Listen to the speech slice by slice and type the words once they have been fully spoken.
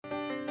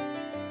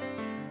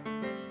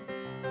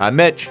I'm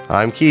Mitch.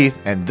 I'm Keith.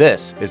 And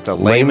this is the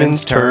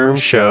Layman's Term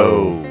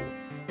Show.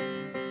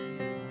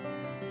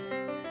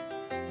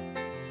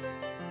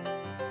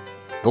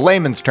 The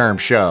Layman's Term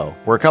Show,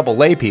 where a couple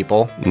lay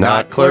people,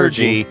 not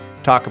clergy,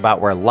 talk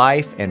about where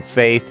life and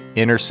faith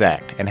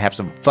intersect and have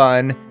some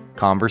fun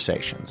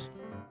conversations.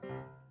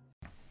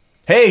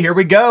 Hey, here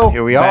we go.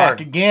 Here we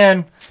Back are.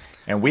 again.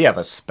 And we have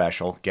a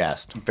special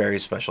guest. Very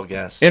special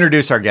guest.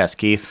 Introduce our guest,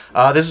 Keith.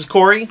 This is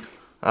Corey.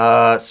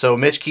 So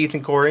Mitch, Keith,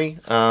 and Corey.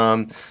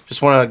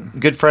 Just a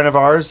good friend of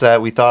ours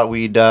that we thought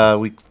we'd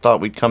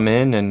come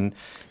in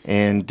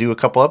and do a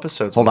couple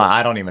episodes. Hold on,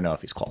 I don't even know if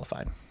he's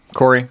qualified.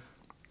 Corey,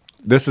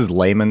 this is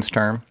Layman's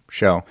Term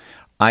Show.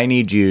 I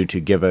need you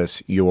to give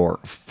us your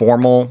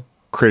formal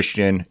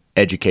Christian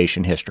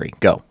education history.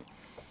 Go.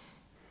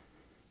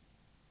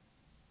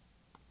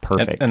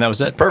 Perfect. And that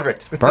was it.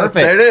 Perfect. Perfect.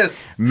 There it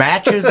is.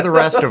 Matches the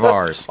rest of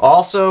ours.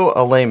 Also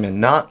a layman,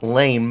 not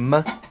lame,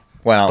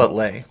 Well, but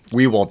lay.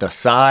 We will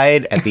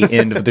decide at the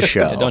end of the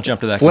show. Yeah, don't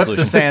jump to that Flip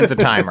conclusion. the sands a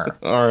timer.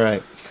 All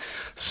right.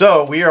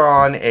 So we are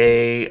on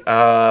a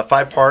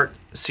 5-part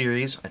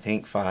series. I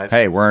think 5.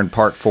 Hey, we're in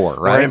part 4,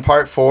 right? We're in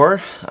part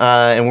 4,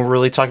 and we're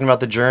really talking about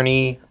the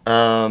journey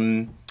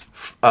from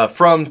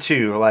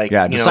to, like,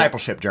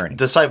 discipleship journey.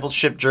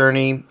 Discipleship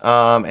journey.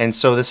 And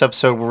so this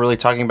episode, we're really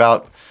talking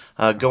about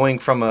going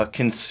from a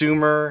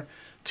consumer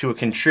to a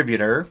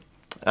contributor.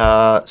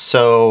 I'll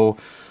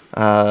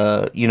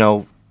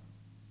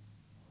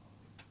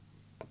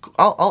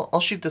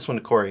shoot this one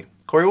to Corey.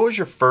 Corey, what was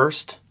your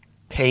first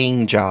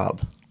paying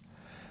job?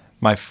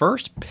 My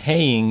first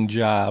paying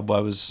job, I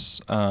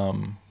was, I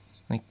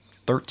think,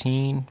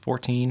 13,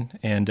 14,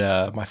 and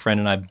my friend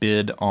and I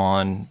bid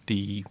on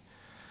to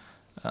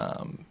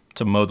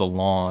mow the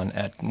lawn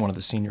at one of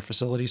the senior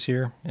facilities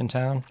here in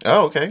town.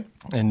 Oh, okay.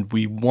 And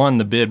we won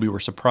the bid. We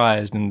were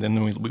surprised, and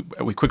then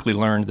we quickly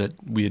learned that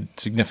we had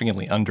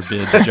significantly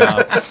underbid the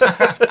job.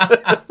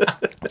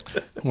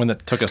 When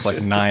it took us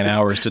like 9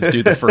 hours to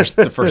do the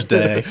first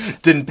day.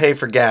 Didn't pay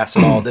for gas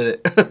at all, did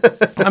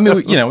it? I mean,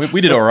 we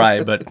did all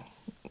right, but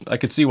I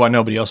could see why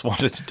nobody else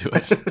wanted to do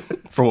it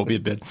for what we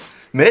had bid.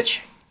 Mitch,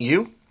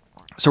 you?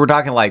 So we're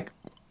talking like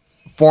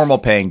formal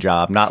paying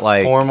job, not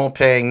like... Formal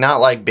paying,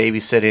 not like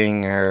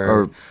babysitting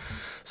or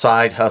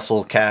side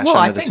hustle cash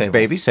under the table.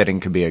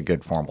 Babysitting could be a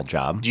good formal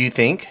job. Do you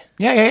think?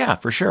 Yeah,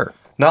 for sure.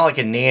 Not like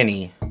a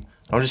nanny.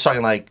 I'm just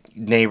talking like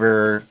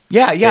neighbor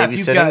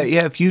babysitting.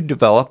 Yeah, if you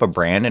develop a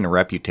brand and a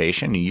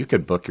reputation, you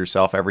could book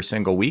yourself every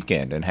single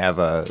weekend and have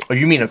a... Oh,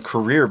 you mean a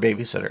career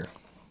babysitter?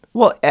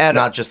 Well,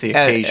 not just the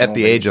occasional at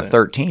the age of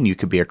 13, you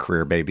could be a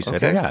career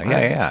babysitter.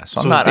 Okay. Yeah.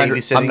 So I'm was not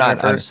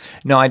babysitting first?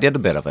 No, I did a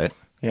bit of it.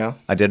 Yeah.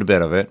 I did a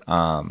bit of it.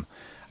 I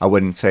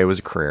wouldn't say it was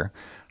a career.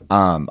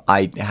 I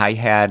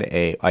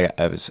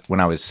was when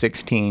I was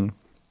 16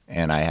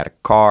 and I had a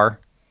car,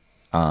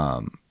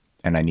 and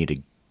I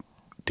needed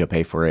to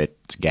pay for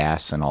its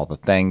gas and all the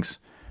things.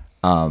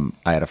 I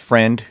had a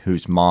friend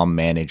whose mom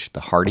managed the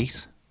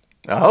Hardee's.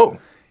 Oh.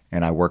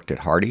 And I worked at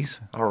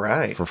Hardee's. All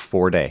right. For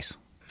 4 days.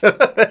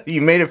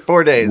 You made it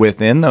 4 days.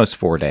 Within those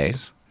 4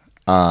 days,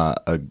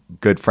 a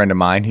good friend of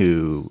mine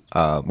who,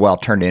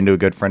 turned into a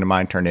good friend of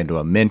mine, turned into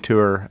a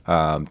mentor,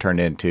 turned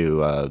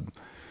into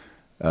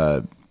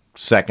a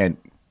second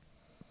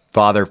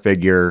father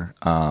figure,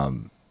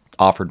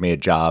 offered me a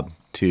job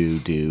to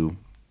do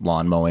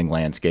lawn mowing,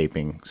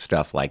 landscaping,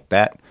 stuff like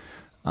that.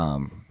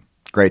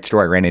 Great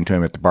story. I ran into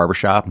him at the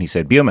barbershop, and he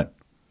said, "Buman,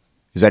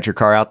 is that your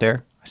car out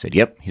there?" I said,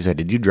 "Yep." He said,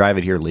 "Did you drive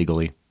it here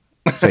legally?"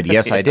 I said,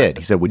 "Yes, I did."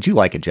 He said, "Would you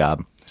like a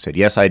job?" I said,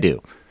 "Yes, I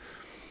do."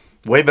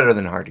 Way better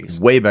than Hardee's.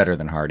 Way better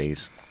than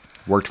Hardee's.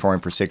 Worked for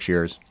him for 6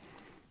 years,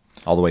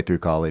 all the way through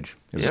college.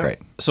 It was great.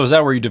 So is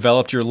that where you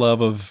developed your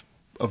love of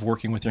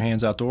working with your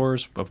hands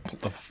outdoors?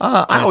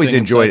 I always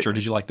enjoyed it. Or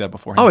did you like that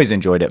beforehand? I always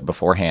enjoyed it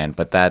beforehand,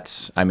 but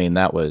that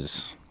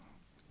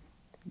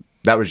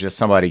was just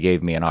somebody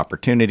gave me an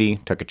opportunity,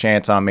 took a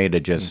chance on me to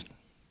just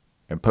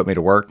and put me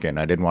to work, and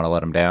I didn't want to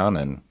let them down,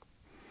 and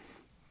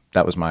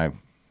that was my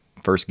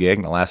first gig,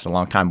 and it lasted a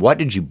long time.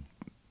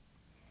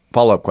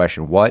 Follow-up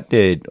question,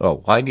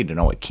 I need to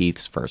know what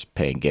Keith's first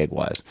paying gig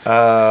was.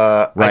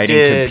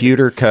 Writing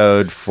computer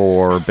code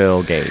for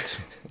Bill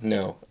Gates.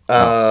 No.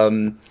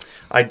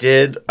 I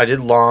did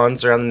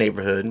lawns around the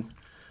neighborhood.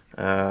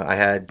 I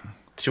had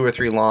 2 or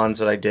 3 lawns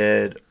that I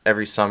did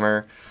every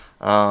summer.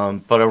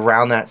 But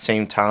around that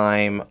same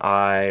time,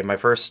 my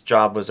first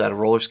job was at a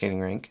roller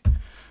skating rink.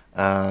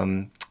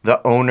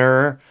 The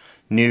owner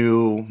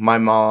knew my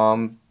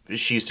mom.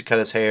 She used to cut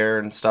his hair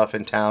and stuff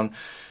in town.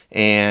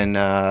 And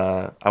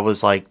I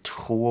was like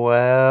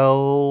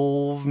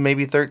 12,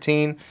 maybe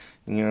 13,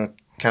 kind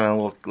of a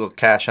little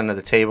cash under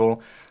the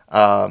table.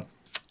 And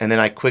then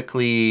I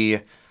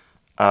quickly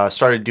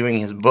started doing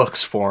his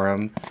books for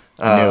him.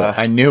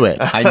 I knew it.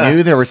 I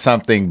knew there was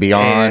something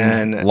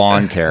beyond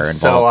lawn care involved.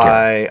 So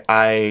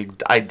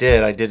I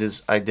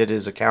did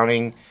his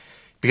accounting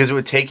because it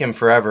would take him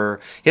forever.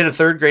 He had a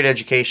 3rd grade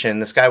education.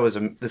 This guy was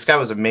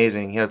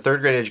amazing. He had a 3rd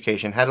grade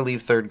education. Had to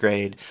leave 3rd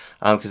grade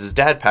because his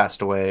dad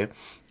passed away.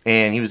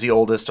 and he was the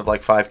oldest of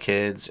like 5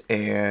 kids,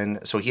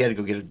 and so he had to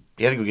go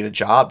get a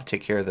job to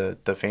take care of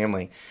the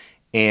family,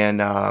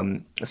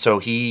 and so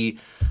he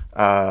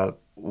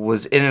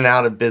was in and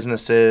out of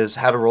businesses.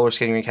 Had a roller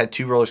skating rink, had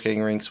 2 roller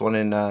skating rinks, one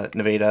in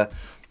Nevada,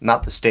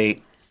 not the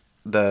state,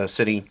 the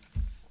city,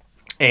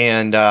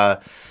 and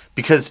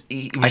because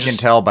he was I can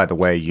tell by the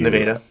way you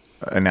Nevada.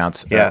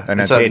 announce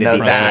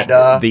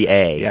Nevada. the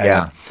A.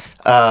 Yeah.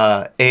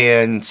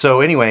 And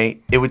so anyway,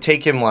 it would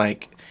take him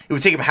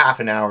half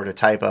an hour to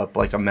type up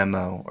like a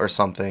memo or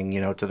something,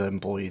 to the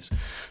employees.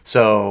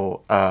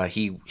 So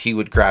he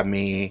would grab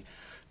me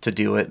to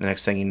do it. The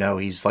next thing you know,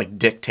 he's like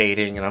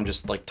dictating, and I'm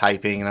just like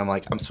typing, and I'm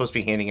like, I'm supposed to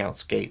be handing out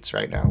skates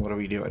right now. What are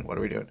we doing?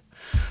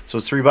 So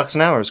it's $3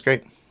 an hour. It's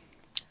great.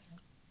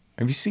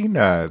 Have you seen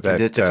I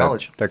did it to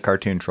college. that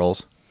cartoon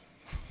Trolls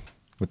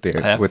with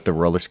the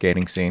roller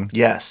skating scene?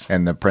 Yes.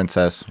 And the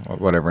princess,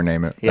 whatever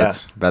name it. Yeah.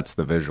 That's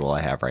the visual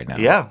I have right now.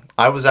 Yeah,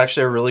 I was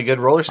actually a really good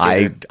roller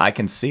skater. I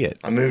can see it.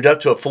 I moved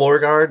up to a floor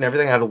guard and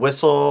everything. I had a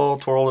whistle,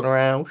 twirling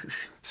around.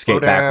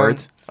 Skate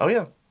backwards. Oh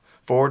yeah,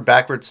 forward,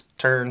 backwards,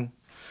 turn.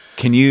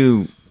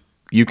 You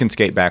can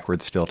skate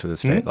backwards still to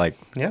this day. Like,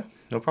 Yeah,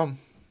 no problem.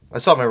 I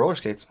still have my roller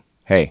skates.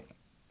 hey,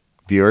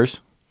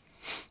 viewers,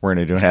 we're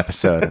gonna do an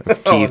episode of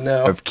Oh, Keith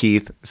no. of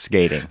Keith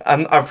skating.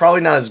 I'm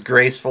probably not as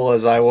graceful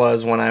as I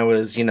was when I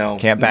was,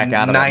 Can't back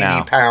out of 90 it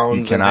now.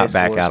 pounds. You in high cannot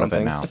school back or out of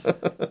it something.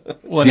 now.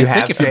 Well, Do you and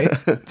have skates?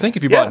 think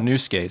if you Yeah. bought new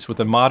skates with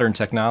the modern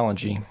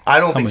technology, I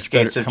don't how think much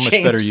skates better- have how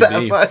much better changed you'd that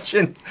be. much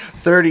in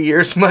 30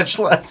 years, much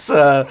less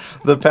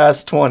the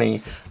past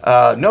 20.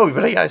 No,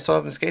 but yeah, I still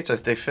have my skates.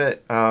 They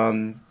fit.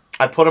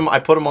 I put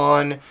them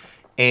on,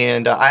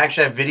 and I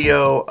actually have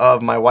video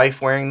of my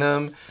wife wearing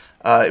them.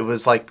 It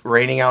was like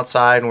raining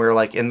outside, and we were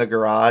like in the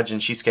garage,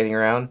 and she's skating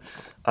around,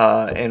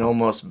 and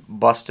almost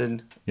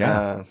busted.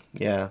 Yeah.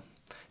 Yeah.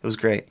 It was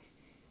great.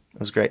 It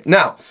was great.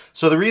 Now,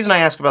 so the reason I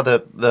ask about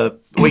the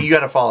wait, you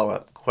got a follow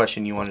up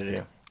question you wanted to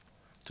do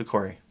to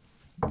Corey.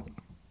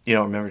 You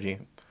don't remember, do you?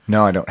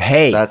 No, I don't.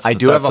 Hey, That's I the-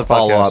 do that's have a the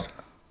follow up. podcast.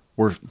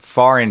 We're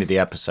far into the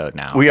episode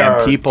now. We are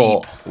and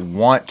people deep.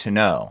 want to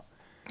know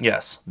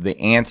Yes. the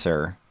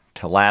answer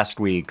to last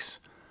week's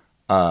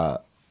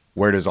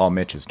where does all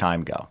Mitch's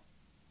time go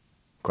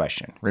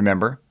question.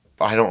 Remember?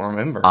 I don't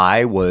remember.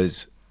 I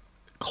was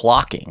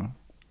clocking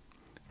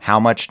how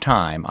much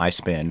time I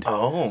spend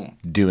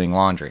doing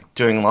laundry.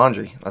 Doing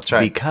laundry. That's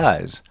right.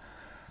 Because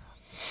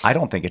I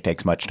don't think it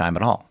takes much time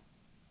at all.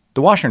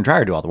 The washer and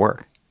dryer do all the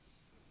work.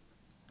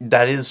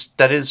 That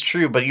is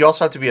true, but you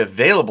also have to be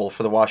available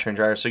for the washer and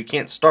dryer, so you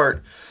can't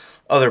start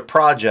other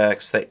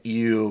projects that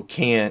you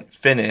can't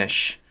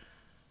finish.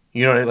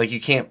 Like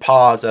you can't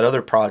pause that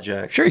other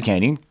project. Sure you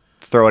can. You can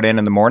throw it in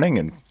the morning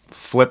and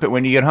flip it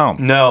when you get home.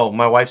 No,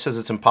 my wife says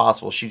it's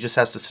impossible. She just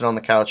has to sit on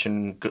the couch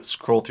and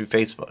scroll through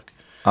Facebook.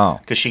 Oh.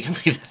 Because she can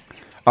leave that.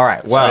 All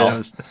right.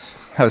 Well, Sorry,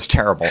 that was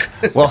terrible.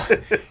 Well,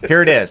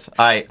 here it is.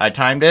 I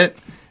timed it.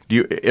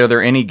 Are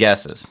there any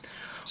guesses?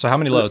 So how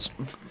many loads?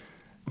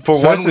 For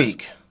So 1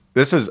 week.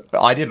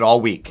 I did it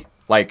all week.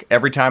 Like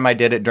every time I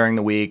did it during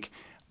the week.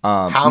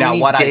 How now,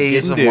 many what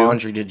days I of didn't do,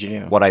 laundry did you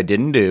do? What I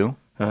didn't do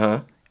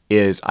Uh-huh.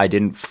 is I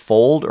didn't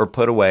fold or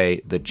put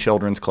away the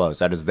children's clothes.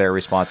 That is their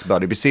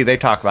responsibility. But see, they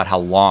talk about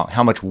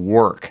how much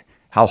work,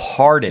 how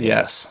hard it is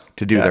Yes.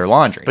 to do Yes. their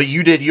laundry. But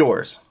you did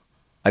yours.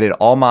 I did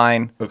all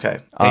mine. Okay.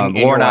 Laura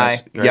your and I,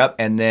 wife's, right? yep.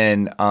 And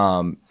then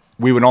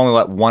we would only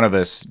let one of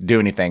us do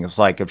anything. It's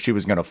like if she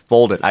was going to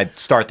fold it, I'd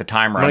start the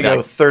timer. I'm I'd going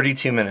to be go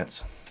 32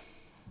 minutes.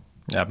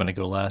 Yeah, I'm going to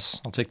go less.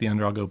 I'll take the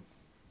under. I'll go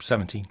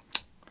 17.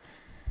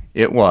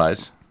 It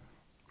was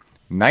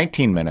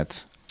 19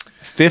 minutes,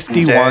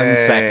 51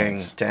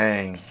 seconds.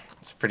 Dang.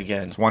 That's pretty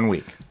good. It's 1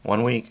 week.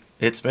 1 week.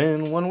 It's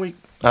been 1 week.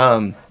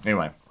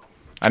 Anyway,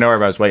 I know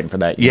everybody's waiting for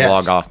that. You Yes. can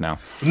log off now.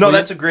 No,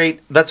 that's a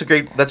great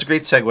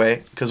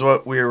segue, because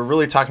what we're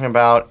really talking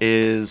about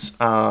is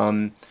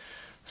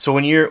so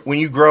when you're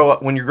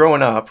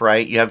growing up,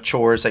 right? You have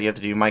chores that you have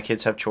to do. My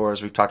kids have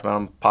chores. We've talked about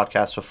on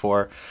podcasts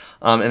before,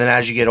 and then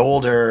as you get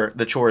older,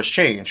 the chores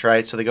change,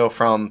 right? So they go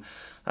from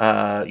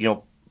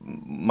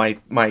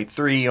my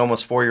 3,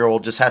 almost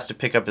 4-year-old just has to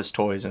pick up his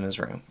toys in his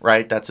room,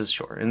 right? That's his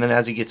chore. And then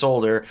as he gets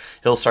older,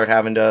 he'll start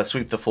having to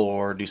sweep the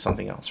floor or do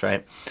something else,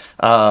 right?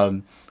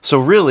 So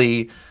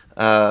really,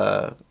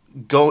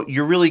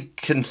 you're really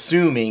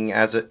consuming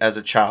as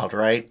a child,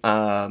 right?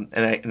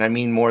 And I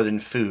mean more than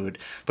food,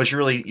 but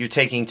you're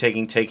taking,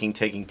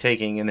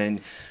 and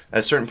then at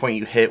a certain point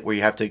you hit where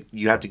you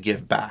have to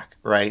give back,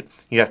 right?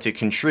 You have to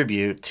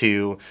contribute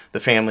to the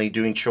family,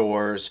 doing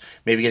chores,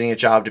 maybe getting a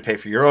job to pay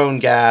for your own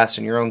gas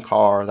and your own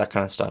car, that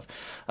kind of stuff.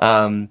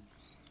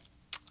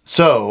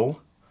 So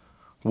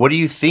what do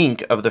you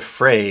think of the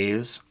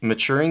phrase,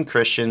 maturing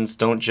Christians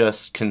don't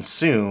just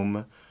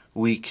consume,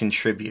 we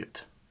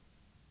contribute?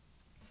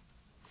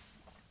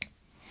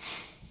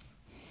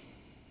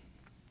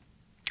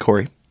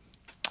 Corey?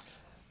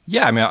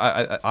 Yeah, I mean,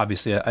 I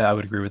obviously I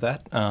would agree with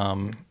that.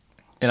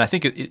 And I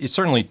think it's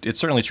certainly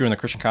true in the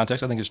Christian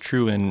context. I think it's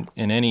true in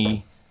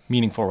any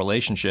meaningful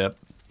relationship.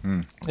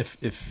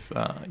 If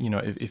you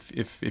know,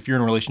 if you're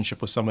in a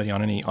relationship with somebody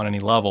on any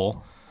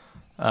level,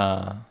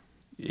 and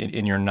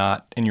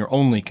you're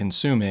only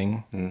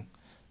consuming,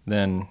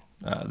 then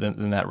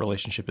that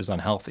relationship is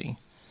unhealthy.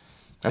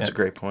 That's a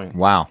great point.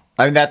 Wow.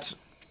 I mean, that's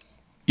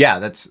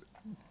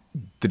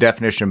the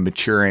definition of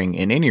maturing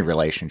in any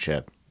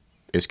relationship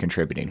is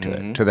contributing to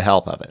it, to the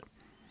health of it.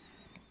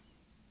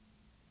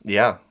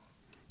 Yeah.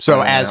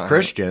 So as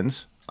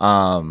Christians,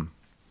 it's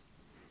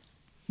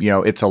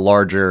a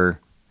larger,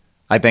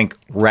 I think,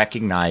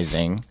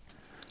 recognizing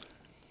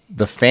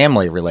the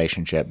family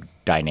relationship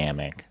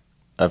dynamic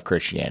of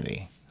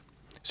Christianity.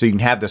 So you can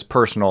have this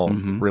personal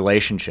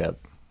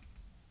relationship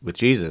with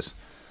Jesus,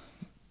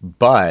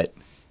 but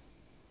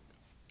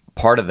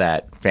part of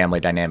that family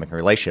dynamic and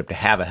relationship, to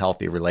have a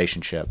healthy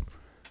relationship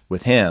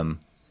with him,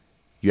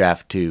 you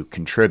have to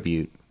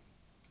contribute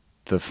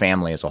the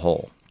family as a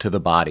whole, to the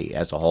body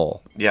as a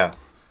whole. Yeah.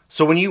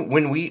 So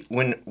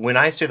when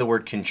I say the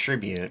word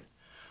contribute,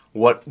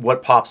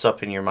 what pops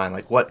up in your mind?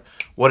 Like what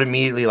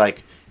immediately,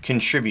 like,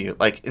 contribute?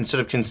 Like, instead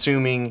of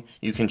consuming,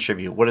 you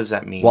contribute. What does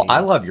that mean? Well, I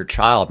love your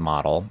child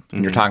model.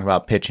 And you're talking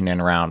about pitching in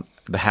around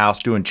the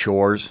house, doing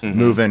chores,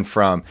 moving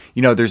from,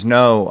 there's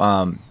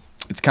no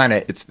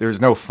there's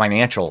no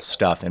financial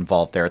stuff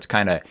involved there. It's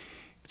kind of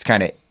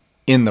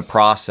in the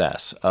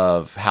process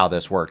of how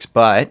this works.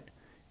 But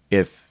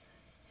if,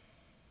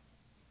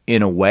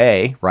 in a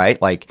way,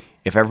 right, like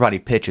if everybody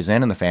pitches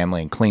in the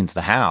family and cleans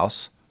the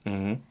house,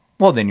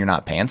 well, then you're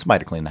not paying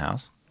somebody to clean the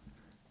house.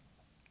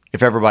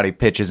 If everybody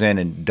pitches in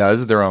and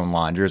does their own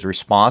laundry, is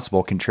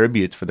responsible,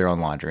 contributes for their own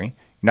laundry, you're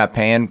not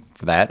paying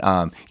for that.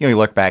 You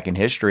look back in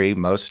history,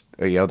 most,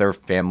 there are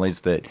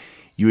families that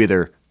you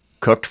either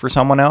cooked for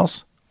someone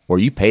else or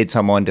you paid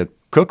someone to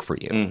cook for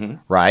you,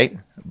 right?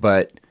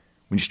 But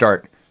when you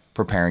start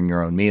preparing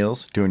your own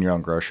meals, doing your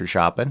own grocery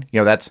shopping,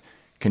 that's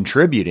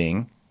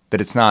contributing.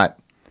 That it's not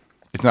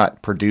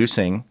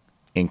producing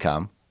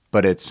income,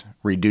 but it's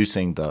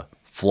reducing the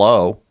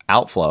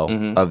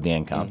outflow of the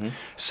income.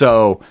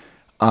 So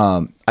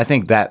I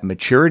think that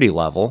maturity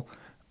level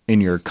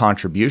in your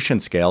contribution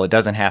scale, it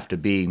doesn't have to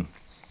be,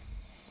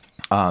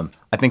 I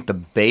think the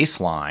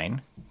baseline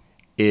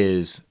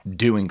is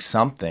doing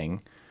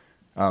something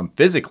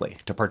physically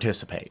to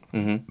participate.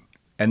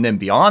 And then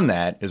beyond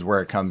that is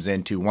where it comes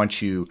into,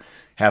 once you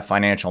have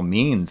financial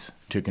means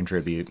to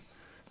contribute,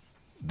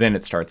 then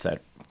it starts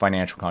that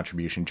financial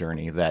contribution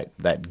journey,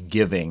 that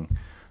giving,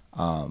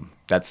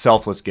 that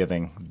selfless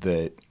giving,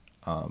 that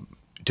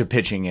to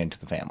pitching into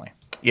the family.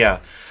 Yeah.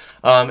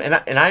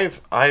 I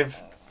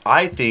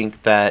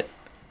think that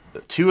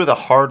two of the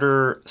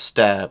harder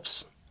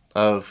steps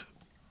of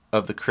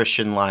the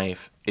Christian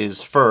life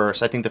is,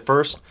 first, I think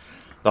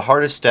the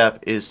hardest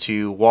step is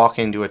to walk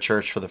into a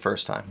church for the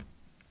first time.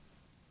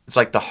 It's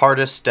like the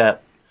hardest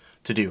step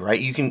to do, right?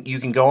 You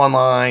can go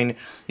online,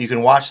 you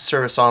can watch the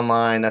service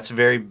online. That's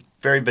very,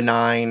 very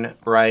benign,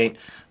 right?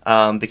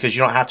 Because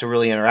you don't have to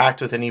really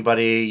interact with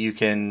anybody. You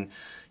can,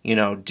 you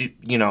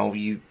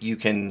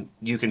can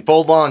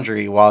fold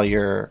laundry while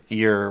you're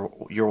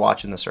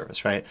watching the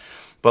service, right?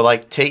 But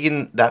like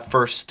taking that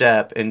first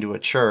step into a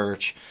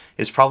church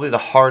is probably the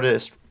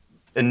hardest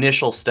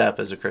initial step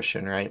as a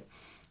Christian, right?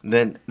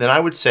 Then I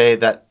would say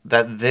that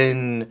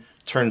then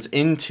turns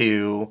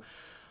into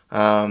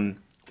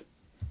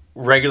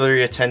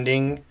regularly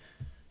attending,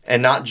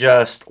 and not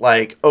just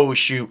like, oh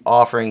shoot,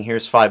 offering,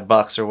 here's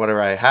 $5 or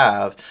whatever I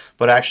have,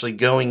 but actually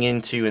going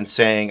into and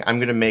saying, I'm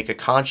going to make a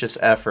conscious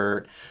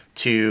effort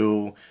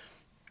to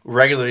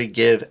regularly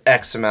give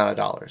X amount of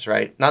dollars,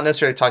 right? Not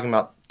necessarily talking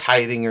about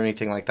tithing or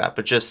anything like that,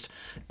 but just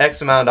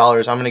X amount of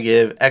dollars. I'm going to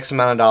give X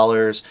amount of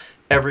dollars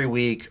every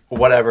week,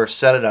 whatever,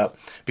 set it up.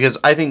 Because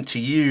I think, to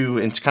you,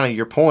 and to kind of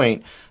your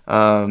point,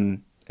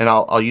 and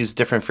I'll use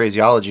different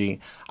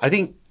phraseology, I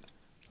think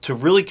to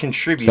really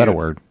contribute... Is that a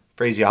word?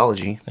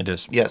 Phraseology. It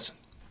is. Yes.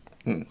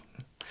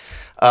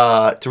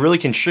 To really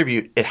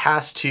contribute, it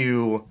has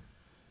to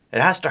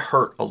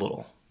hurt a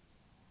little,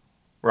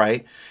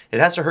 right? It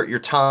has to hurt your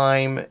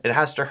time. It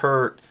has to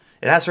hurt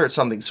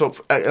something. So,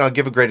 and I'll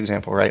give a great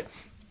example, right?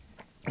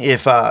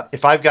 If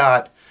I've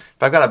got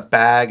a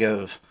bag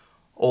of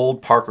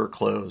old Parker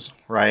clothes,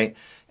 right,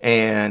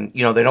 and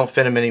they don't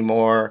fit them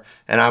anymore,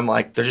 and I'm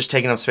like, they're just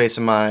taking up space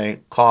in my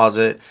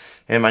closet,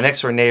 and my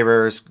next door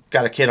neighbor's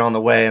got a kid on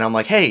the way, and I'm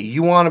like, hey,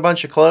 you want a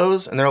bunch of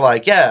clothes? And they're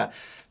like, yeah,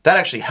 that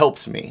actually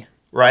helps me,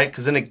 right?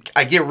 Because then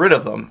I get rid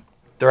of them.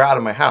 They're out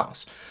of my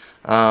house.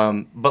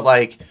 But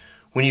like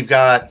when you've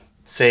got,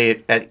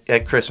 say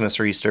at Christmas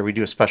or Easter, we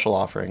do a special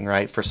offering,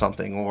 right, for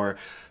something, or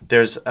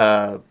there's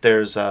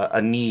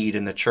a need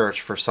in the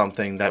church for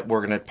something that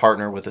we're going to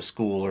partner with a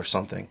school or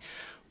something.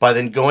 By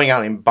then going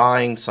out and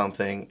buying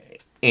something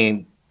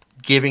and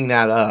giving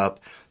that up,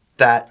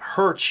 that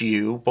hurts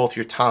you, both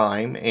your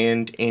time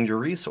and your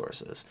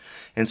resources.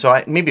 And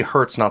so maybe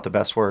hurt's not the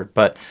best word,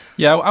 but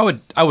yeah,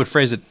 I would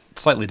phrase it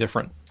slightly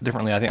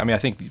differently. I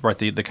think right,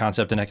 the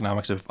concept in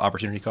economics of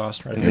opportunity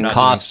cost, right? If It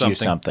costs you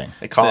something.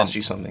 It costs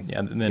you something.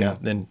 Yeah,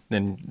 then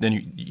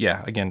you,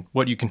 again,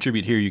 what you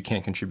contribute here, you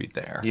can't contribute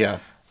there. Yeah.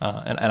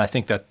 And I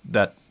think that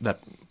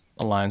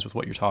aligns with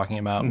what you're talking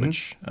about,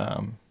 which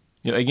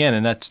again,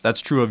 and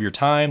that's true of your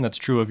time, that's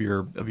true of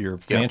your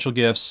financial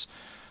gifts.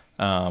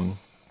 One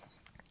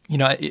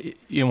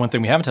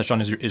thing we haven't touched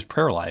on is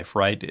prayer life,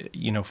 right?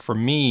 For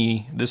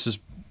me, this is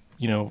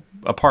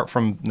apart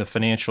from the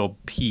financial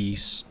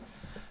piece.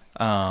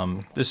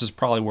 This is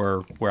probably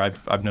where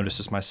I've noticed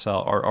this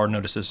myself, or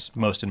noticed this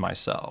most in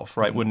myself,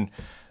 right? When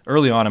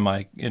early on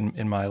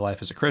in my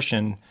life as a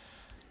Christian,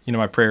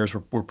 my prayers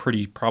were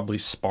pretty probably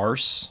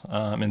sparse,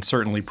 and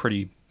certainly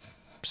pretty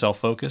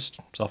self-focused,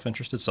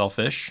 self-interested,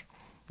 selfish.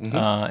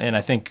 And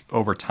I think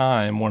over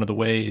time, one of the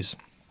ways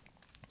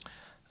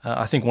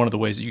that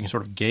you can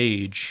sort of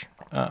gauge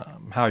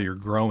how you're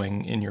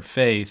growing in your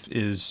faith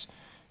is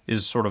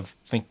sort of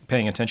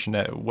paying attention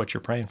to what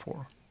you're praying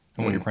for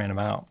and what you're praying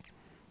about.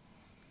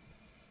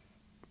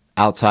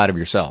 Outside of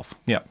yourself.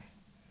 Yeah.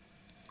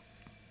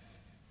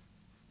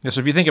 Yeah. So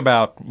if you think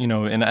about,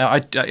 and I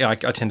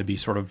tend to be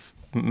sort of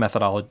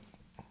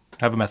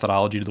have a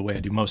methodology to the way I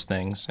do most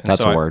things. And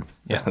that's a word.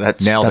 Yeah.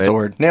 That's a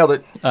word. Nailed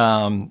it.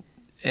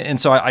 And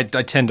so I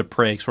tend to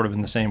pray sort of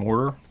in the same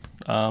order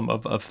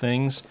of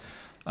things.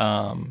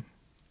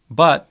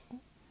 But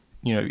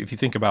if you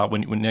think about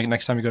when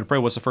next time you go to pray,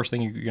 what's the first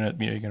thing you're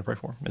gonna pray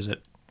for? Is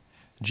it,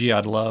 gee,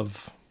 I'd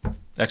love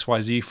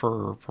XYZ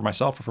for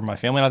myself or for my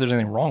family? Not that there's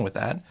anything wrong with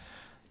that,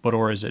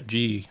 or is it,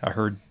 gee, I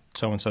heard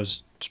so and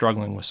so's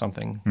struggling with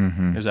something?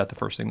 Is that the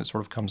first thing that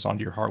sort of comes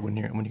onto your heart when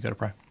you go to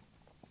pray?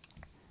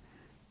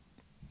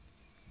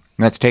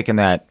 And that's taking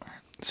that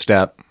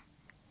step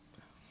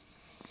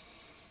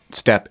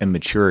in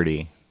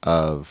maturity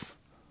of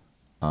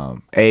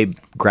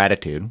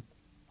gratitude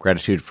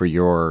for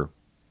your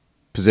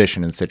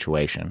position and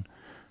situation,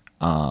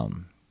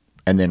 and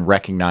then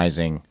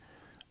recognizing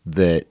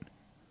that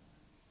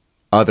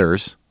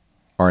others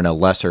are in a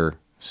lesser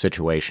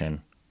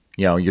situation.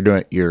 You're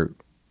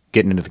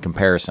getting into the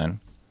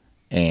comparison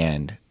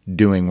and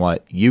doing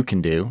what you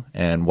can do,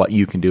 and what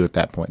you can do at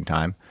that point in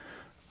time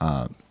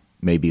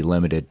may be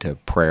limited to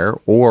prayer,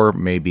 or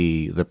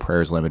maybe the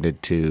prayer is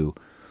limited to,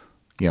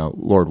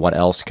 Lord, what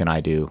else can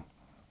I do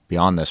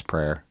beyond this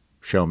prayer?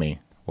 Show me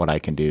what I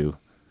can do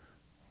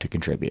to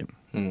contribute.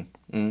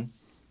 Mm-hmm.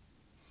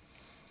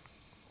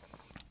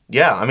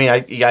 Yeah, I mean,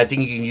 I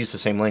think you can use the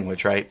same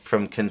language, right?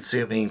 From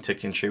consuming to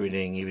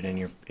contributing, even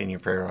in your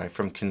prayer life.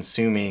 From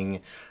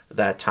consuming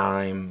that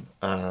time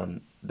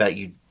that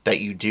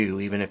you do,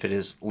 even if it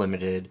is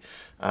limited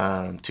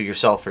to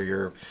yourself or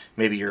your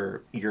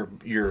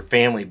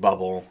family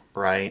bubble,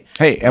 right?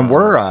 Hey, and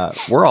we're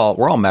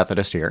all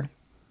Methodist here,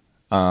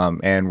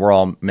 and we're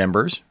all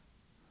members,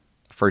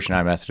 First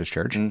United Methodist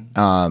Church,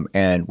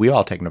 and we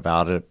all take a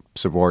vow to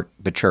support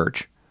the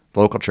church,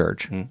 the local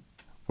church,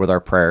 with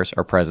our prayers,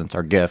 our presence,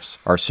 our gifts,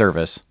 our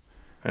service,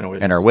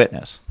 and our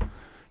witness.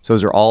 So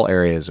those are all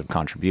areas of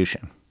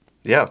contribution.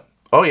 Yeah.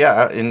 Oh,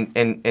 yeah.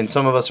 And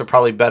some of us are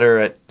probably better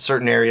at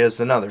certain areas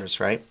than others,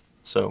 right?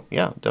 So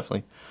yeah,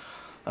 definitely.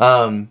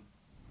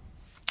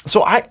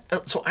 So I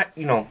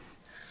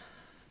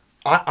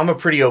I'm a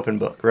pretty open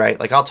book, right?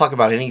 Like, I'll talk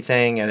about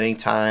anything at any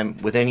time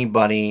with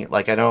anybody.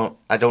 Like, I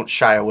don't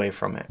shy away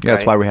from it. Yeah,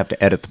 that's why we have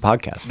to edit the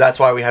podcast. That's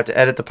why we have to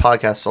edit the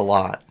podcast a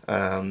lot,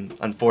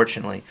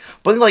 unfortunately.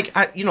 But like,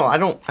 I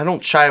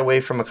don't shy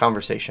away from a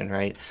conversation,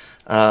 right?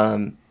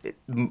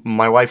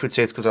 My wife would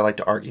say it's because I like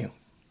to argue.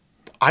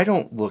 I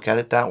don't look at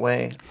it that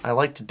way. I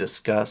like to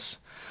discuss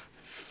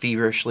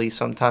feverishly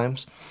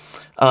sometimes.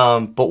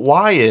 But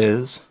why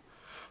is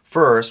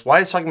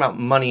talking about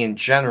money in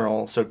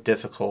general so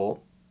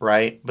difficult?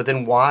 Right, but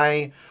then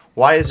why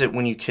is it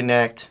when you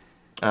connect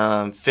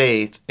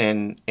faith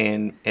and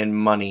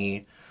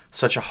money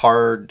such a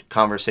hard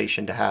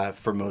conversation to have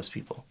for most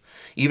people?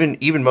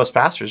 Even most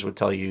pastors would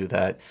tell you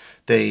that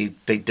they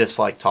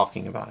dislike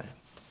talking about it.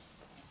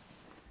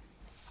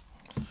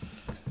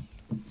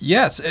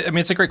 Yes, I mean,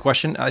 it's a great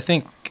question. I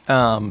think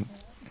right,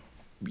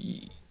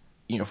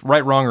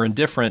 wrong, or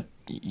indifferent.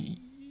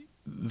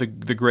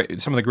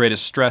 Some of the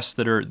greatest stress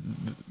that are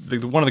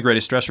one of the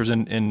greatest stressors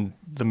in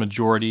the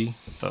majority,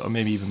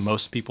 maybe even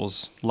most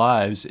people's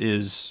lives,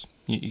 is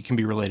it can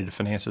be related to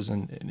finances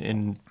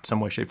in some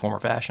way, shape, form, or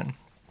fashion.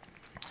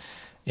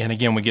 And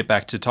again, we get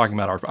back to talking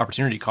about our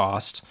opportunity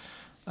cost.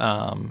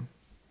 If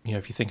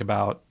you think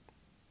about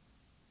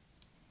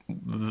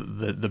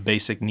the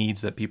basic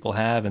needs that people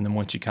have, and then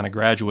once you kind of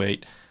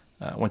graduate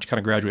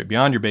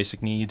beyond your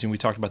basic needs, and we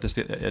talked about this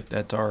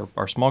at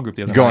our small group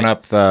the other night. Going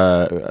up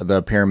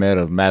the pyramid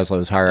of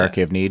Maslow's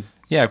hierarchy of need.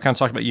 Yeah, we kind of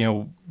talked about,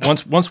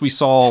 once we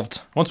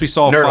solved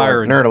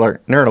fire. Nerd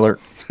alert.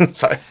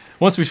 Sorry.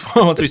 Once we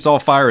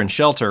solved fire and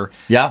shelter.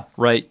 Yeah.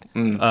 Right.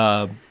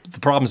 The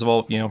problems have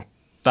all,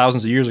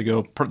 thousands of years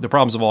ago, the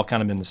problems have all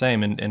kind of been the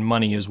same, and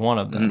money is one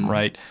of them.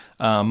 Right.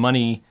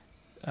 Money,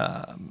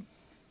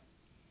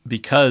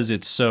 because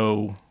it's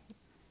so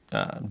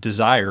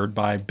desired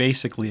by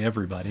basically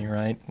everybody,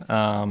 right?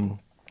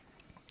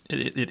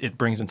 It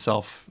brings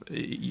itself,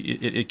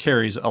 it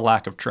carries a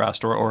lack of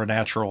trust or a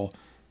natural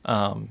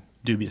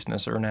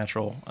dubiousness or a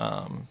natural,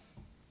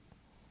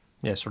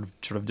 sort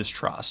of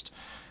distrust.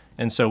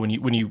 And so when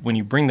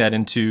you bring that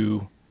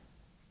into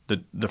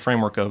the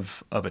framework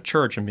of a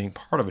church and being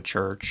part of a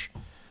church,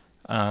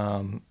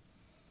 and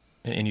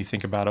you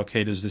think about,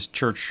 okay, does this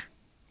church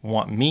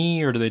want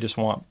me, or do they just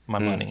want my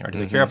money, or do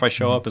they care if I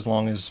show up as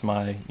long as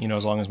my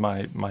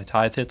my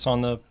tithe hits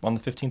on the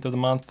 15th of the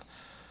month?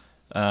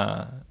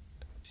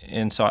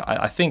 And so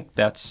I think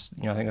that's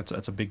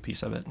that's a big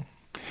piece of it.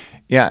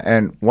 Yeah,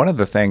 and one of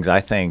the things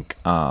I think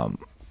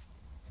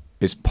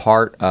is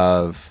part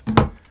of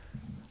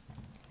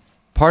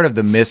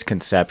the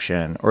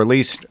misconception, or at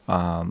least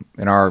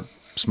in our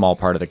small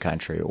part of the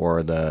country,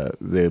 or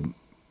the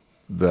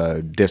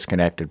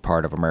disconnected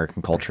part of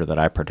American culture that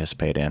I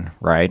participate in,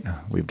 right?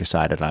 We've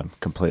decided I'm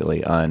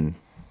completely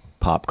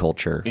pop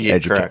culture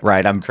educated,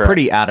 right? I'm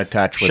pretty out of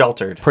touch with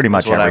sheltered, pretty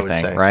much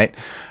everything, right?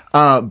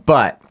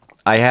 But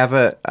I have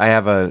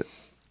a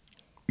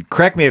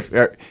correct me if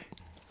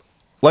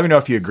let me know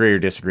if you agree or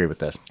disagree with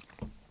this.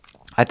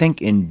 I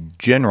think in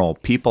general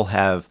people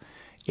have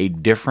a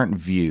different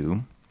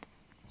view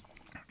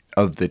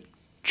of the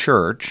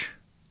church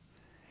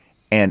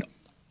and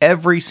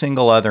every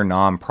single other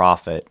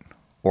nonprofit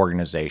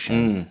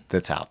organization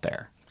that's out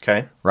there.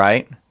 Okay.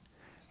 Right?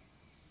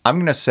 I'm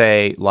going to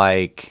say,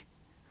 like,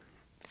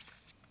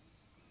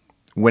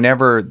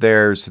 whenever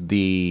there's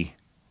the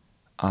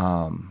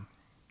Sarah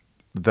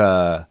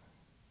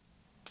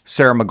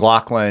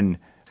McLachlan,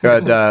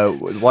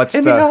 what's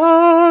In the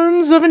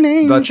arms of an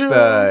angel.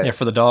 That's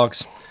For the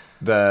dogs.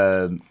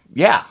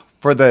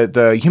 for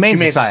the Humane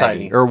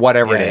Society or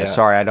whatever it is. Yeah.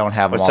 Sorry, I don't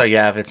have them. So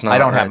yeah, if it's not, I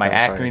don't have right, my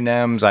then sorry.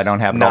 acronyms. I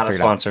don't have Not them all a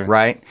figured out, sponsor.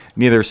 right?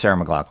 Neither is Sarah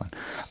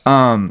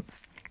McLachlan.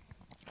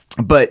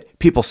 But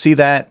people see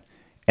that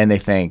and they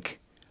think,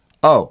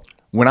 oh,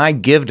 when I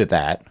give to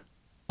that,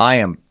 I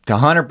am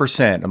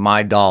 100% of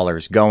my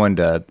dollars going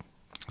to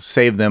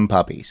save them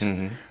puppies,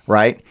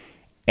 right?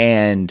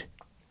 And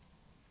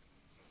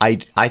I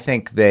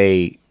think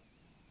they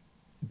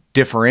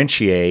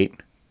differentiate.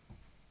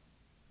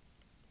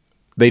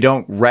 They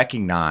don't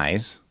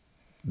recognize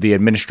the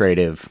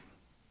administrative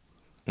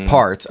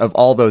parts of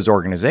all those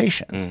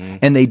organizations,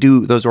 and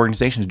those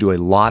organizations do a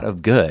lot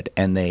of good,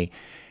 and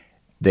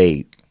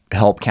they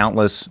help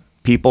countless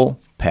people,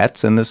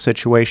 pets in this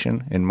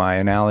situation, in my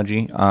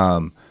analogy.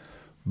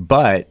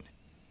 But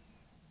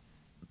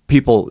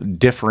people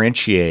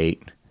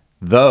differentiate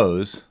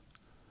those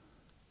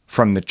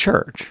from the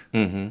church,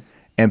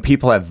 and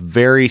people have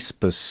very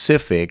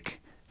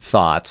specific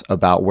thoughts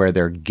about where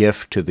their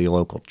gift to the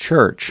local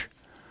church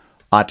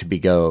ought to be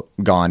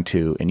gone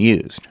to and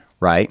used,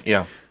 right?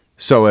 Yeah.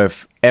 So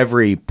if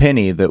every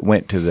penny that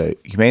went to the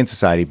Humane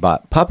Society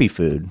bought puppy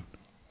food,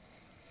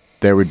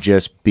 there would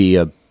just be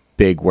a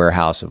big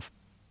warehouse of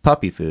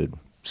puppy food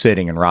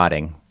sitting and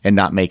rotting and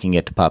not making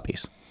it to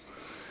puppies.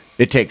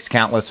 It takes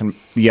countless,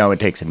 it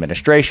takes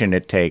administration,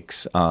 it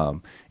takes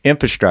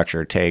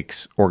infrastructure, it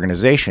takes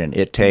organization,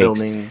 it takes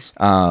buildings,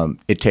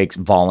 it takes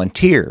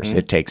volunteers,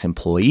 it takes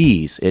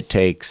employees, it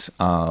takes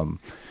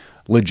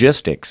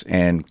logistics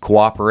and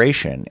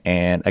cooperation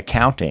and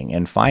accounting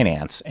and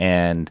finance,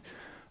 and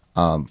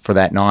for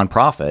that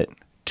nonprofit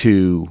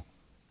to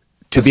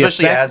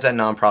especially as that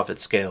nonprofit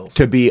scales,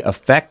 to be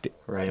effective,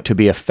 right? To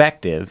be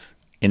effective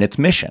in its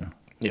mission.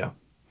 Yeah.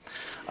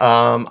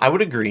 I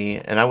would agree,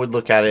 and I would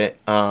look at it.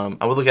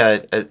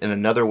 In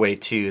another way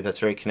too. That's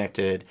very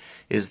connected.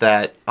 Is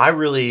that I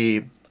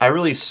really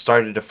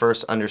started to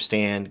first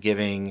understand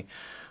giving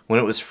when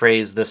it was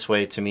phrased this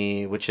way to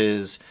me, which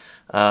is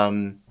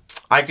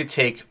I could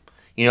take,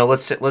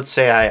 let's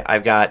say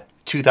I've got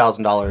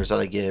 $2,000 that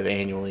I give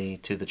annually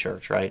to the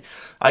church, right?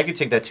 I could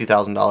take that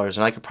 $2,000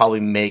 and I could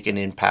probably make an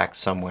impact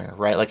somewhere,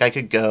 right? Like I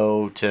could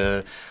go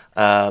to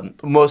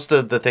most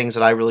of the things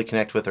that I really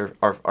connect with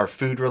are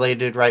food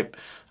related, right?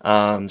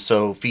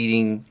 So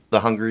feeding the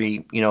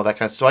hungry, that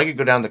kind of stuff. So I could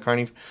go down to the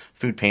Kearney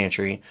food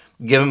pantry,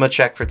 give them a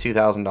check for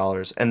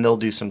 $2,000, and they'll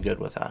do some good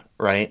with that,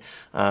 right?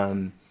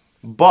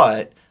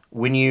 But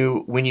when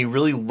you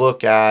really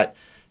look at,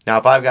 now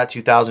if I've got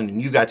 2,000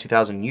 and you got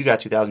 2,000 and you got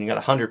 2,000, you got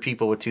 100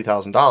 people with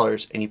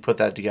 $2,000, and you put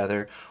that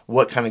together,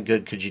 what kind of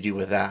good could you do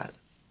with that,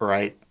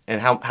 right? And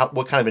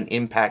what kind of an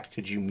impact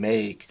could you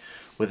make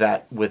with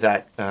that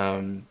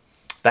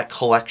that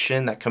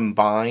collection, that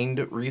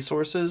combined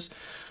resources?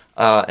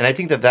 And I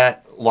think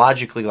that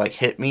logically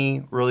hit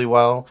me really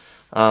well.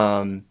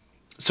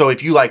 So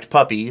if you liked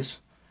puppies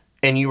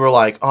and you were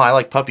like, oh, I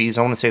like puppies,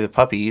 I want to save the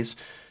puppies,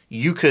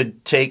 you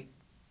could take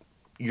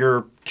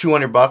your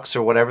 $200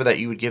 or whatever that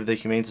you would give the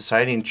Humane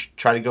Society and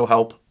try to go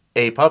help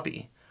a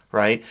puppy,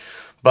 right?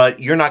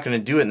 But you're not going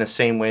to do it in the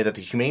same way that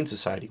the Humane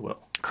Society will.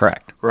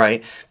 Correct.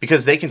 Right?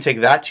 Because they can take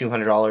that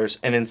 $200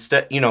 and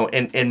instead,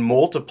 and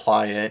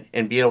multiply it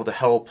and be able to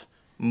help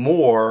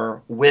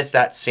more with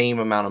that same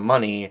amount of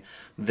money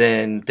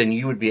than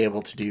you would be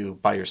able to do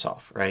by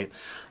yourself, right?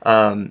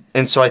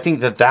 And so I think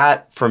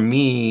that for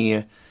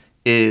me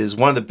is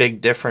one of the big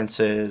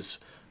differences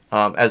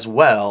as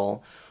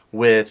well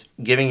with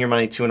giving your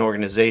money to an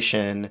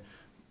organization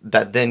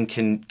that then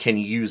can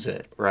use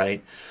it,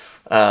 right?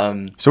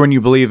 So when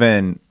you believe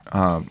in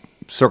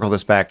circle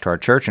this back to our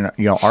church, and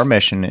our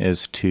mission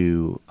is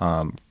to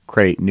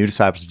create new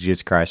disciples of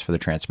Jesus Christ for the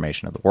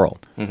transformation of the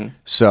world.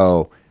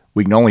 So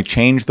we can only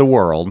change the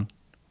world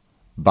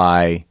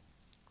by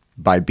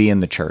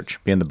being the church,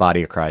 being the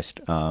body of Christ,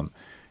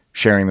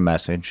 sharing the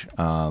message.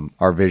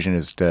 Our vision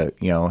is to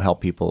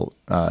help people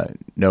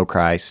know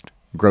Christ,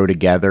 grow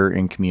together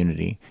in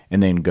community,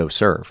 and then go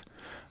serve.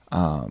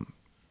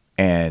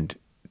 And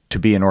to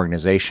be an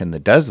organization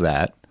that does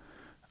that,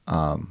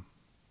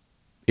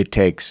 it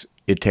takes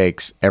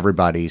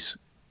everybody's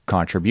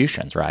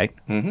contributions, right?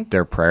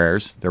 Their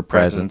prayers, their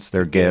presence,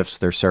 their gifts,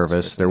 their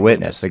service, their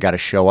witness. They got to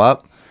show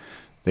up.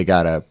 They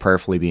got to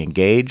prayerfully be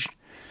engaged.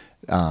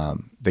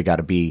 They got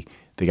to be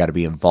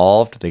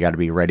involved. They got to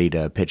be ready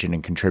to pitch in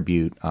and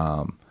contribute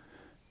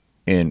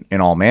in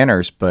all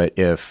manners. But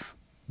if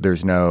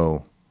there's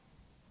no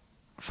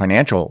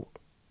financial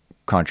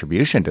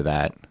contribution to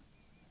that,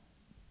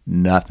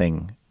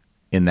 nothing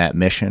in that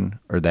mission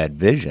or that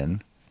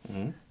vision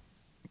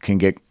can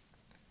get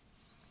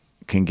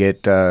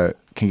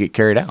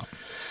carried out.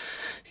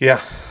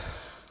 Yeah,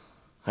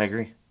 I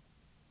agree.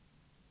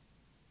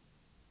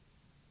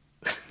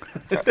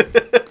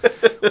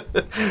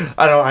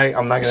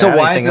 I'm not going to. So add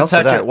anything else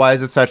to that. why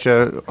is it such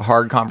a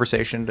hard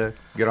conversation to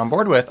get on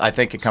board with? I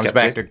think it comes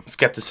back to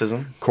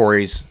skepticism.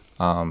 Corey's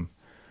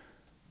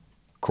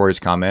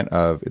comment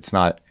of it's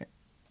not.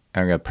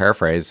 I'm going to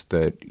paraphrase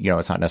that.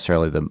 It's not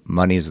necessarily the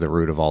money's the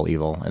root of all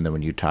evil, and then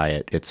when you tie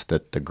it, it's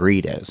that the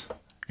greed is,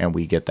 and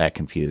we get that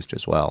confused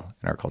as well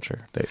in our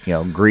culture. That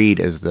greed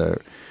is the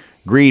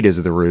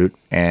root,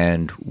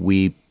 and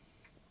we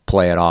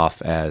play it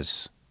off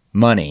as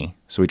money.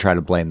 So we try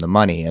to blame the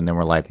money, and then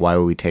we're like, why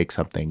would we take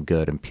something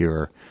good and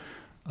pure,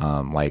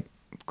 like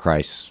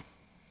Christ's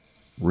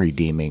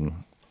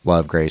redeeming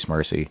love, grace,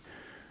 mercy,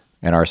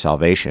 and our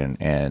salvation,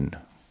 and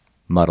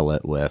muddle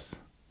it with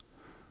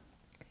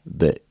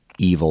the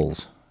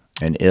evils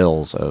and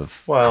ills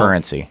of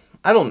currency?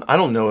 I don't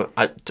know.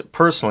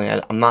 Personally,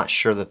 I'm not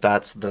sure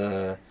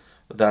that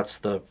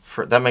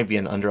might be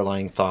an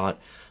underlying thought.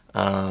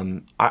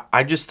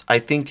 I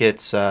think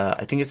it's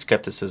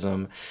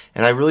skepticism,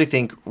 and I really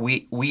think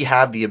we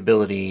have the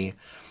ability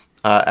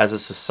as a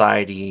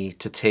society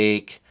to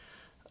take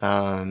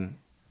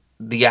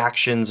the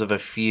actions of a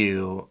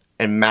few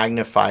and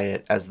magnify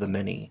it as the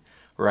many,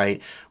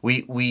 right?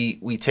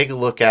 We take a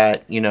look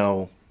at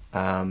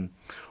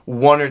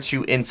one or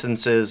two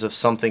instances of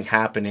something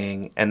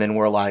happening, and then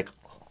we're like,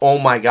 oh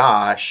my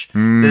gosh,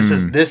 this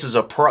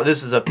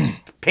is a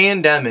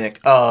pandemic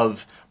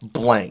of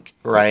blank,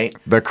 right?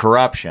 The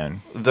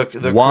corruption.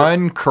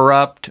 One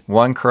corrupt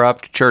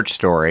church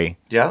story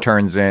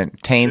taints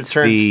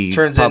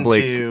the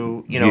public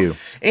view.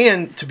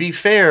 And to be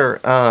fair,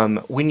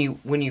 when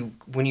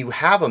you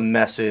have a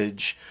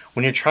message,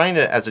 when you're trying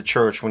to, as a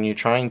church, when you're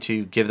trying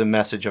to give the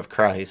message of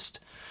Christ,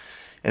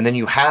 and then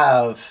you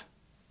have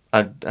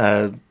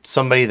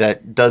somebody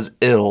that does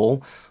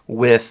ill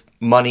with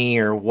money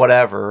or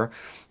whatever,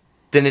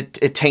 then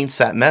it taints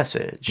that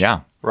message.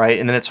 Yeah. Right.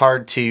 And then it's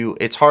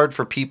hard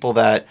for people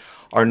that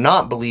are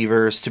not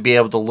believers to be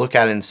able to look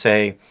at it and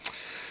say,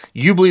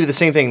 you believe the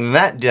same thing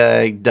that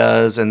guy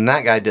does, and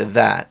that guy did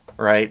that.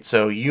 Right.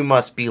 So you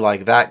must be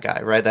like that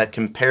guy. Right. That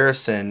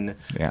comparison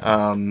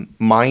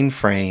mind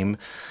frame.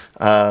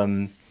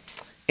 And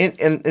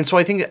so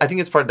I think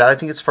it's part of that. I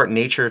think it's part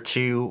nature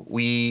too.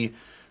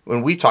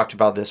 When we talked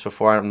about this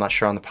before, I'm not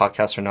sure on the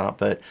podcast or not,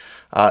 but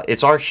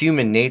it's our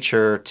human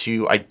nature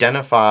to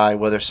identify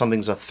whether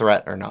something's a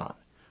threat or not.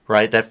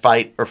 Right? That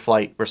fight or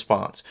flight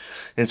response.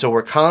 And so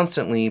we're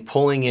constantly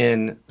pulling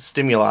in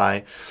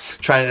stimuli,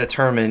 trying to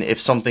determine if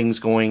something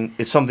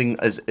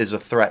is a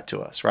threat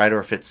to us, right? Or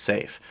if it's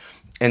safe.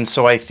 And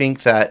so I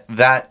think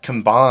that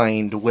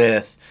combined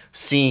with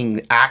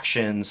seeing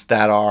actions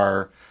that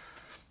are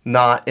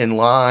not in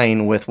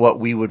line with what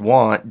we would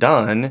want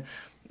done,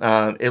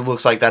 it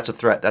looks like that's a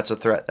threat. That's a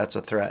threat. That's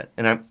a threat.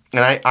 And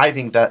I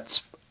think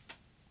that's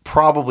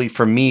probably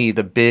for me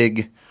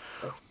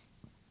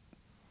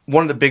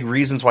one of the big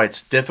reasons why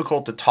it's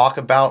difficult to talk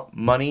about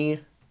money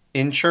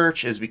in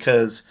church is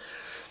because,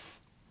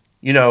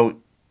 the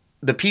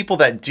people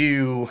that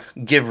do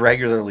give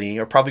regularly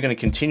are probably going to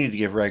continue to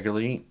give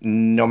regularly,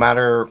 no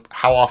matter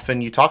how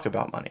often you talk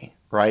about money,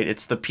 right?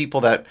 It's the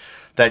people that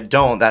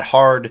don't, that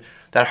hard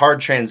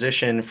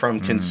transition from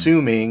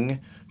consuming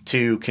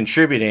to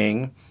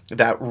contributing,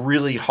 that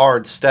really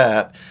hard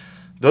step.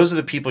 Those are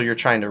the people you're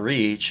trying to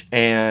reach,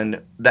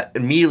 and that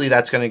immediately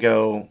that's going to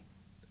go,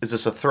 is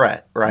this a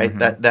threat, right?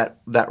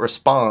 That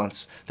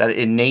response, that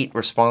innate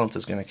response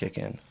is going to kick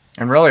in.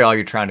 And really all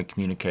you're trying to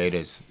communicate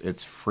is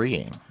it's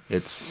freeing.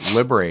 It's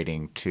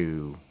liberating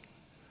to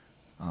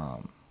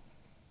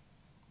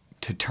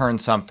turn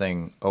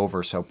something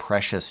over so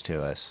precious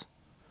to us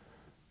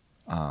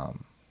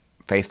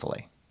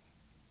faithfully.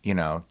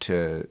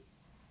 To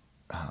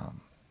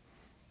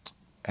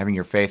having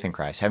your faith in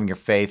Christ, having your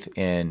faith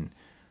in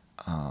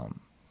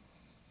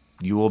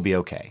you will be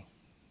okay.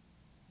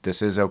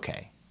 This is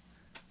okay.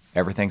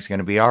 Everything's going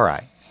to be all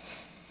right.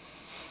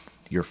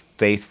 You're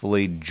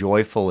faithfully,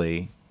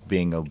 joyfully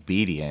being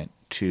obedient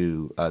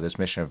to this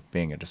mission of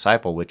being a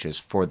disciple, which is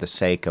for the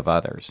sake of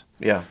others.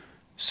 Yeah.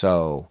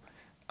 So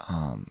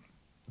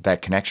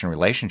that connection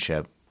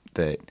relationship,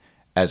 that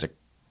as a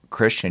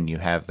Christian you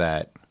have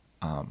that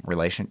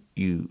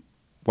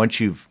once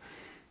you've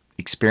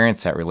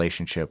experienced that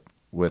relationship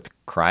with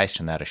Christ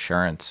and that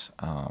assurance,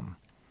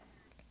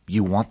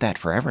 you want that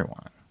for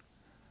everyone.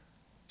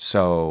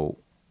 So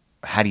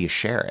how do you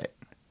share it?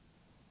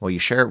 Well, you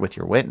share it with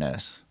your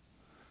witness,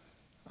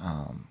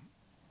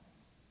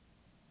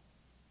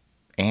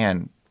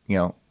 and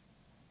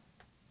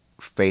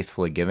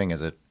faithfully giving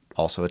is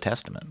also a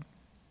testament.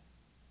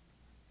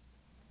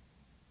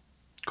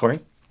 Corey?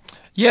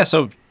 Yeah,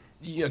 so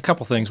a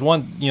couple things.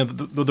 One,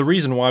 the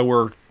reason why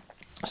we're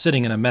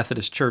sitting in a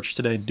Methodist church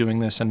today doing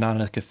this and not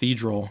in a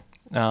cathedral,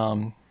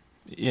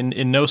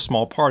 in no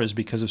small part, is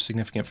because of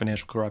significant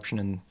financial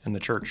corruption in the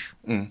church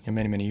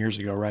many, many years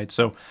ago, right?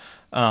 So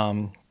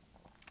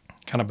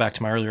kind of back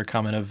to my earlier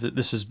comment of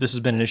this has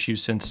been an issue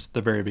since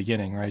the very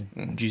beginning, right?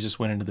 Jesus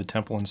went into the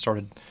temple and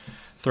started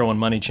throwing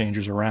money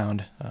changers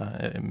around.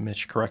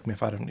 Mitch, correct me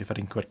if I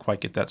didn't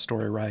quite get that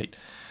story right.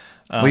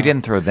 We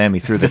didn't throw them; he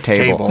threw the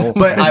table.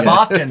 But I've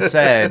often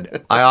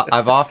said, I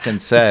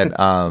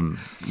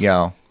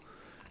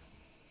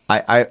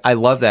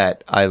love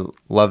that. I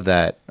love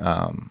that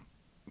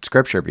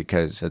scripture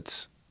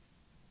because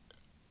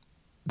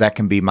that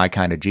can be my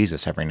kind of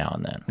Jesus every now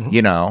and then.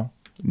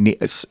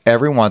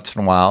 Every once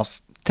in a while,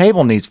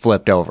 table needs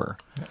flipped over.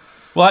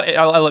 Well,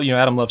 I love,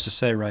 Adam loves to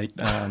say, right?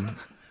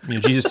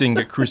 Jesus didn't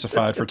get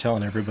crucified for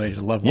telling everybody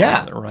to love one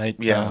another, right?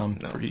 Yeah.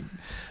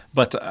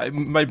 But I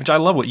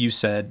love what you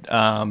said.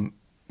 I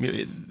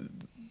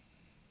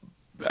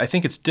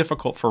think it's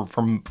difficult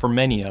for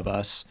many of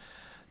us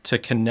to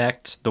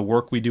connect the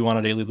work we do on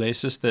a daily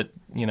basis that,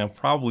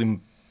 probably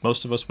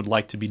most of us would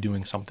like to be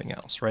doing something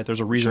else, right? There's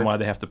a reason why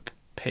they have to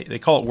pay. They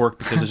call it work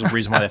because there's a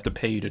reason why they have to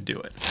pay you to do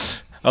it.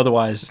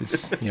 Otherwise,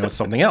 it's it's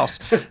something else,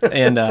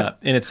 and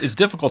it's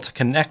difficult to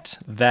connect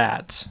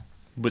that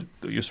with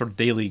your sort of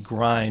daily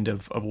grind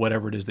of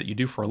whatever it is that you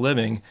do for a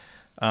living.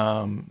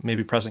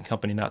 Maybe present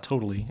company not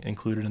totally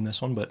included in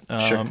this one, but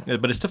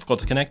but it's difficult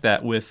to connect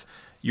that with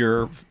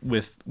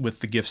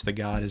the gifts that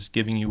God is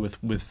giving you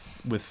with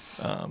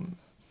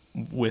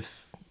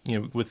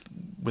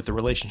the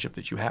relationship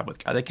that you have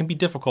with God. It can be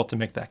difficult to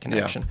make that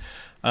connection,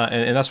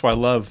 and that's why I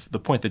love the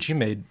point that you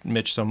made,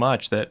 Mitch, so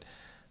much that.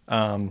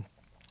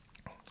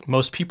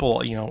 Most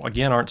people,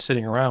 again, aren't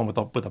sitting around with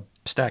a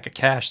stack of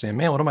cash saying,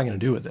 "Man, what am I going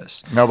to do with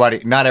this?"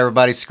 Not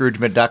everybody's Scrooge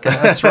McDuck.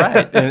 That's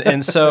right,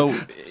 and so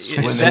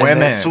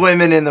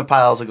swimming in the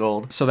piles of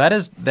gold. So it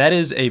is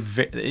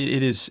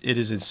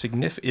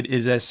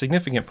as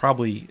significant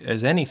probably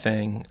as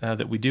anything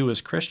that we do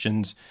as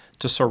Christians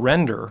to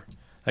surrender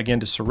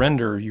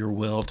your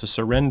will, to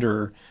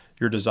surrender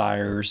your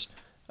desires,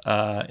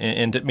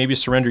 and to maybe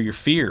surrender your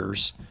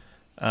fears,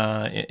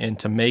 and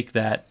to make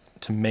that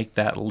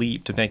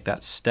leap, to make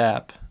that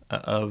step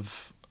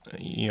of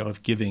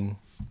giving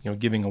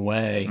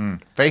away,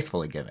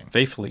 faithfully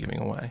giving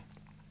away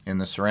in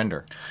the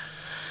surrender.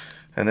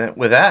 And then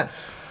with that,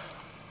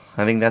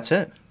 I think that's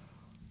it.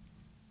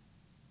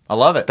 I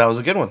love it. That was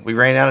a good one. We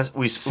ran out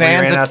of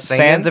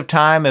sands of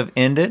time have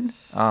ended.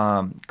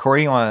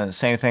 Corey, you want to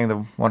say anything to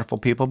the wonderful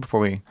people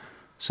before we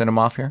send them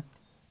off here?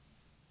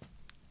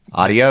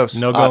 Adios.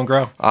 No, go and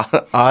grow.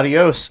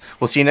 Adios.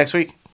 We'll see you next week.